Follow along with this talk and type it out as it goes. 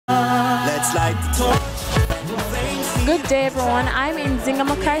Good day, everyone. I'm in Zinga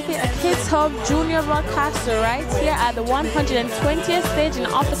McCarthy, a KiDz HuB junior broadcaster right here at the 120th staging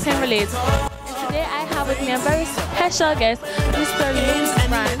of the Penn Relays. And today I have with me a very special guest, Mr. Louis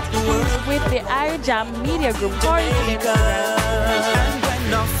Grant, who's with the Jam Media Group. How are you today, Mr.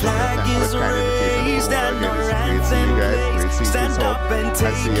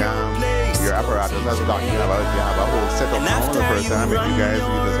 Your apparatus has gotten you have a whole setup now. The first time I met you guys, we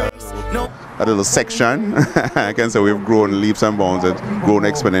just got a little section. I can say we've grown leaps and bounds and grown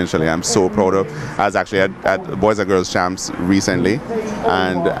exponentially. I'm so proud of. I was actually at Boys and Girls Champs recently,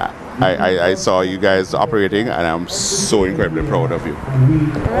 and I saw you guys operating, and I'm so incredibly proud of you.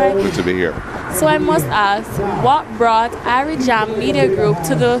 Right. Good to be here. So I must ask, what brought Jam Media Group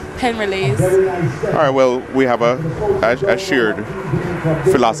to the Penn Relays? All right, well, we have a shared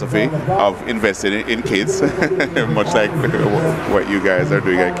philosophy of investing in kids, much like what you guys are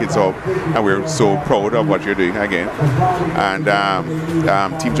doing at KiDz HuB, and we're so proud of what you're doing again. And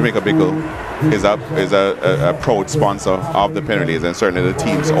Team Jamaica Bickle is a proud sponsor of the Penn Relays, and certainly the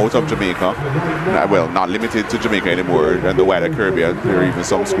teams out of Jamaica, well, not limited to Jamaica anymore, and the wider Caribbean. There are even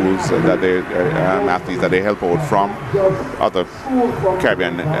some schools that they athletes that they help out from other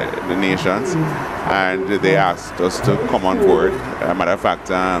Caribbean nations, and they asked us to come on board. Matter of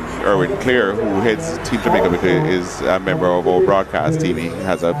fact, Erwin Clare, who heads Team Jamaica Bickle, is a member of our broadcast team. He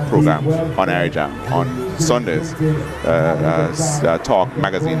has a program on Jam on Sundays, Talk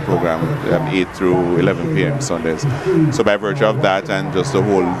magazine program, 8 through 11 p.m. Sundays. So by virtue of that and just the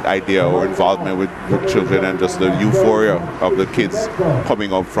whole idea or involvement with children and just the euphoria of the kids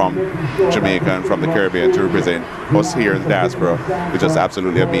coming up from Jamaica and from the Caribbean to represent us here in the diaspora, it's just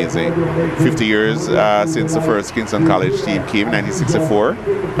absolutely amazing. 50 years since the first Kingston College team came in 1964,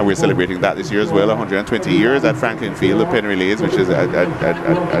 and we're celebrating that this year as well. 120 years at Franklin Field, the Penn Relays, which is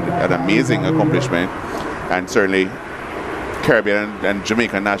an amazing accomplishment. And certainly Caribbean and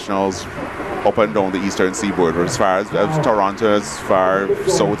Jamaican nationals up and down the eastern seaboard, or as far as Toronto, as far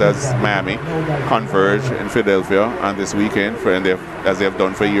south as Miami, converge in Philadelphia on this weekend, as they have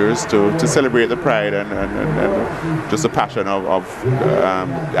done for years, to celebrate the pride and just the passion of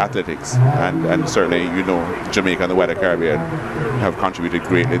athletics. And certainly, you know, Jamaica and the wider Caribbean have contributed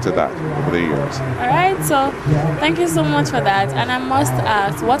greatly to that over the years. All right, so thank you so much for that. And I must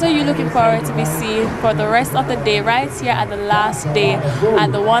ask, what are you looking forward to be seeing for the rest of the day right here at the last day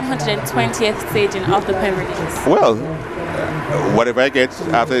at the 120th staging of the Penn Relays? Well, whatever I get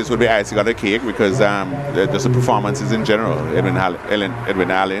after this will be icing on the cake, because just the performances in general. Edwin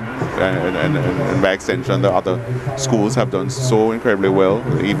Allen and by extension the other schools have done so incredibly well.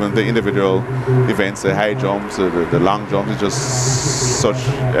 Even the individual events, the high jumps, the long jumps, is just such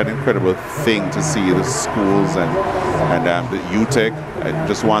an incredible thing to see. The schools and the UTEC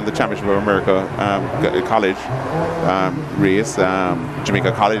just won the Championship of America college race.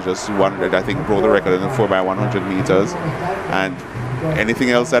 Jamaica College just won, I think, broke the record in the 4x100 meters. And anything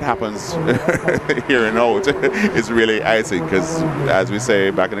else that happens here and out is really icing, because, as we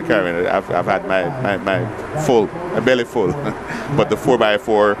say back in the Caribbean, I've had my belly full. But the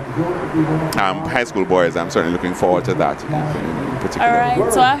 4x4 high school boys, I'm certainly looking forward to that in particular. All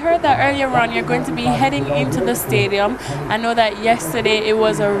right, so I heard that earlier on you're going to be heading into the stadium. I know that yesterday it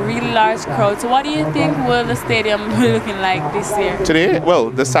was a really large crowd. So what do you think will the stadium be looking like this year? Today,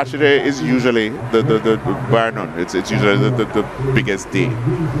 well, the Saturday is usually the bar none. It's usually the biggest day,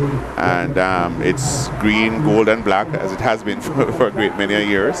 and it's green, gold, and black, as it has been for a great many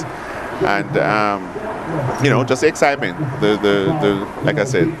years, and you know, just the excitement, the like I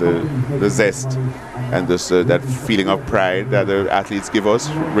said, the zest, and this that feeling of pride that the athletes give us,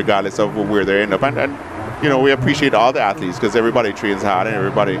 regardless of where they end up, and you know, we appreciate all the athletes, because everybody trains hard and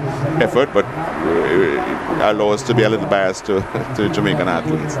everybody effort, but allow us to be a little biased to Jamaican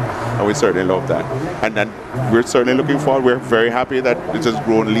athletes, and we certainly love that. And then we're certainly looking forward. We're very happy that it has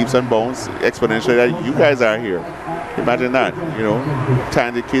grown leaps and bounds exponentially, that you guys are here. Imagine that, you know,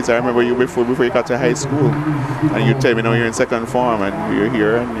 tiny kids. I remember you before you got to high school, and you tell me now you're in second form and you're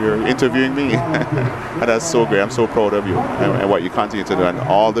here and you're interviewing me. And that's so great. I'm so proud of you and what you continue to do, and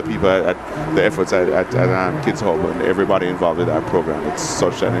all the people at the efforts at KiDz HuB and everybody involved in that program. It's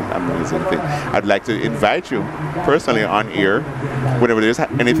such an amazing thing. I'd like to invite you personally on air whenever there's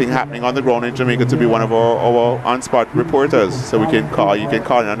anything happening on the ground in Jamaica to be one of our on-spot reporters, so we can call. You can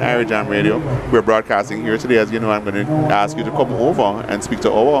call in on Jam Radio. We're broadcasting here today. As you know, I'm going to ask you to come over and speak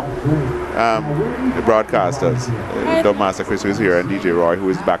to our the broadcasters. Dub Master Chris, who is here, and DJ Roy, who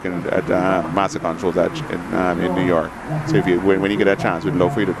is back at Master Controls in New York. So if you, when you get a chance, we'd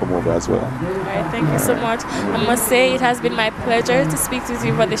love for you to come over as well. All right, thank you so much. I must say it has been my pleasure to speak with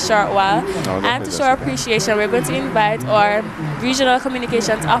you for this short while. And to show our appreciation, we're going to invite our Regional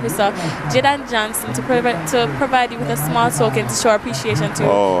Communications Officer, Jaden Johnson, to provide you with a small token to show our appreciation to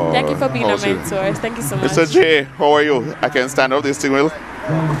you. Thank you for being a mentor. Thank you so much. Mr. J, how are you? I can stand up this thing, Will.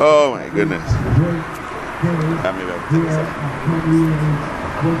 Oh my goodness. Oh,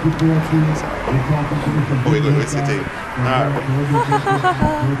 we're going to sit here.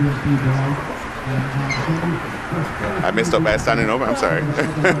 I messed up by standing up. I'm sorry.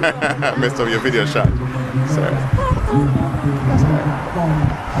 I messed up your video shot. Sorry.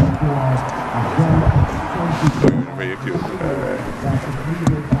 Very cute.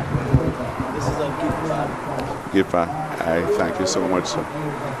 This is a gift bag. Gift bag. I thank you so much, sir.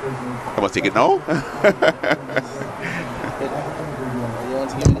 I must take it now. You want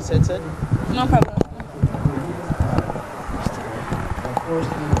to give me this headset? No problem.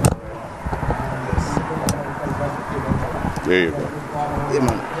 There you go. Yeah,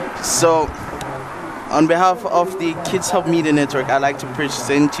 man. So, on behalf of the KiDz HuB Media Network, I'd like to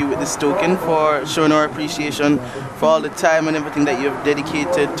present you with this token for showing our appreciation for all the time and everything that you've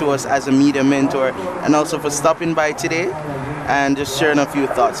dedicated to us as a media mentor, and also for stopping by today and just sharing a few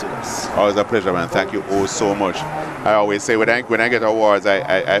thoughts with us. Always a pleasure, man. Thank you all so much. I always say when I get awards,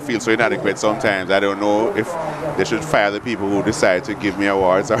 I feel so inadequate sometimes. I don't know if they should fire the people who decide to give me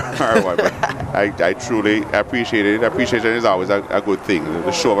awards or what, but I truly appreciate it. Appreciation is always a good thing,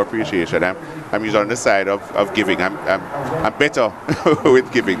 the show of appreciation. I'm usually on the side of giving. I'm better with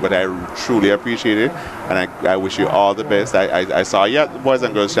giving, but I truly appreciate it, and I wish you all the best. I saw you at the Boys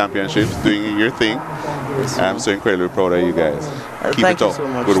and Girls Championships doing your thing. I'm so incredibly proud of you guys. Keep it up. So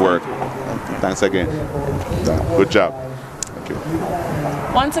much. Good work. Thanks again. Good job. Thank you.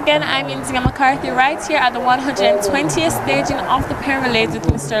 Once again, I'm Inziga McCarthy right here at the 120th staging of the Penn Relays with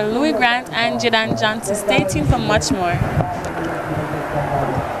Mr. Louis Grant and Jaden Johnson. Stay tuned for much more.